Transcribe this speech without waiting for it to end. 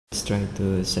let's try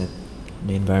to set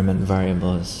the environment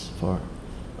variables for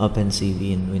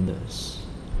OpenCV in Windows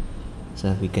so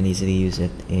that we can easily use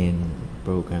it in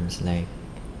programs like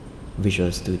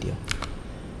Visual Studio.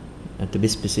 To be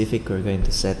specific, we're going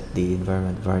to set the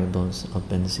environment variables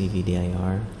OpenCV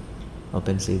dir,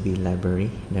 OpenCV library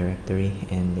directory,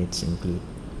 and its include.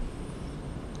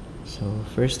 So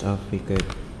first off, we could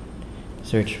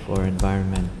search for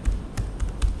environment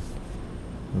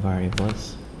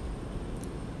variables,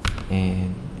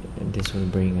 and this will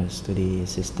bring us to the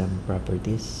system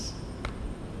properties.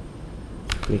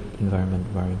 Click environment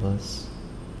variables,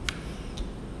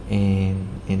 and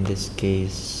in this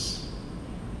case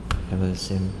I will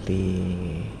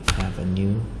simply have a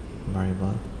new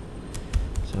variable,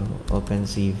 so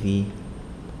OpenCV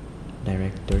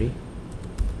directory,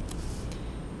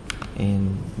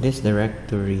 and this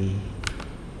directory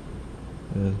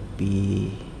will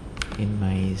be in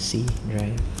my C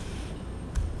drive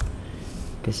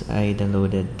because I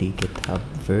downloaded the GitHub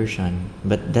version,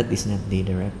 but that is not the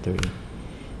directory.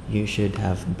 You should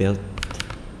have built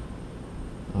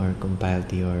or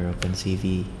compiled your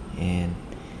OpenCV, and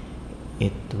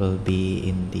it will be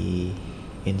in the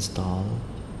install,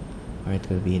 or it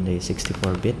will be in the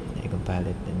 64-bit. I compiled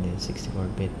it in the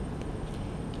 64-bit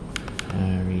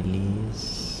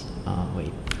release.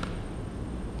 Wait.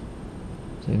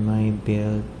 So in my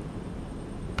build,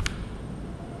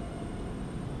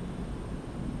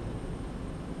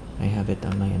 I have it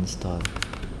on my install.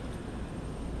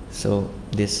 So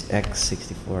this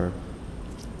x64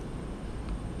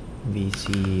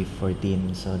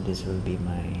 VC14, so this will be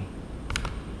my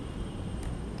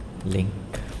link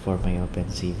for my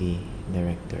OpenCV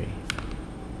directory.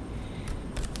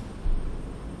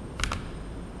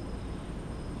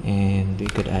 And we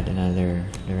could add another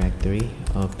directory,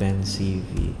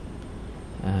 OpenCV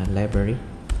library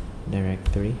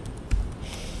directory,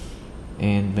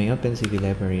 and my OpenCV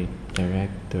library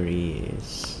directory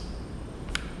is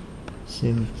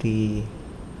simply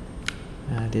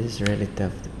this is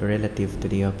relative to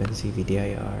the OpenCV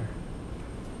dir.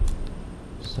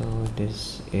 So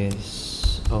this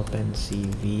is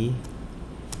OpenCV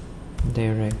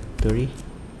directory,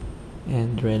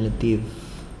 and relative,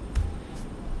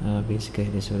 basically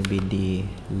this will be the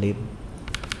lib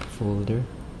folder.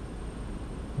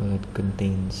 Well, it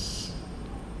contains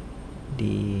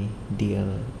the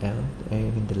DLL,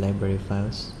 the library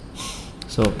files.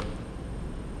 So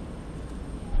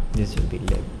this will be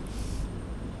lib,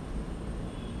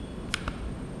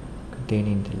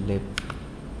 containing the lib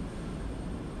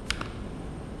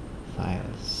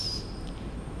files.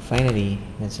 Finally,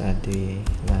 let's add the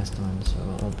last one, so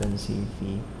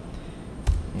OpenCV,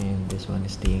 and this one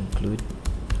is the include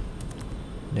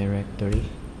directory,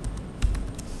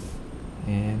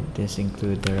 and this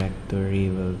include directory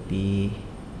will be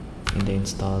in the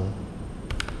install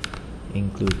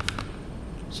include,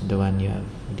 so the one you have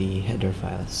the header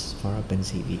files for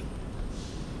OpenCV.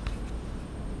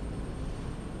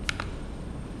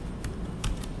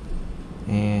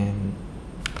 And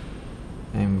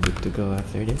I'm good to go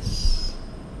after this.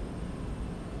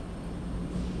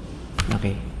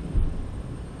 Okay,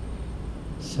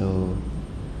 so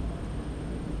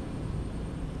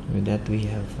with that, we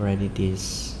have already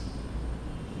these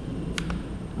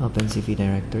OpenCV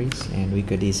directories, and we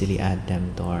could easily add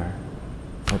them to our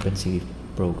OpenCV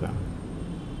program.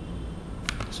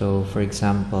 So for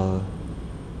example,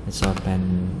 let's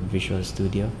open Visual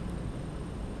Studio.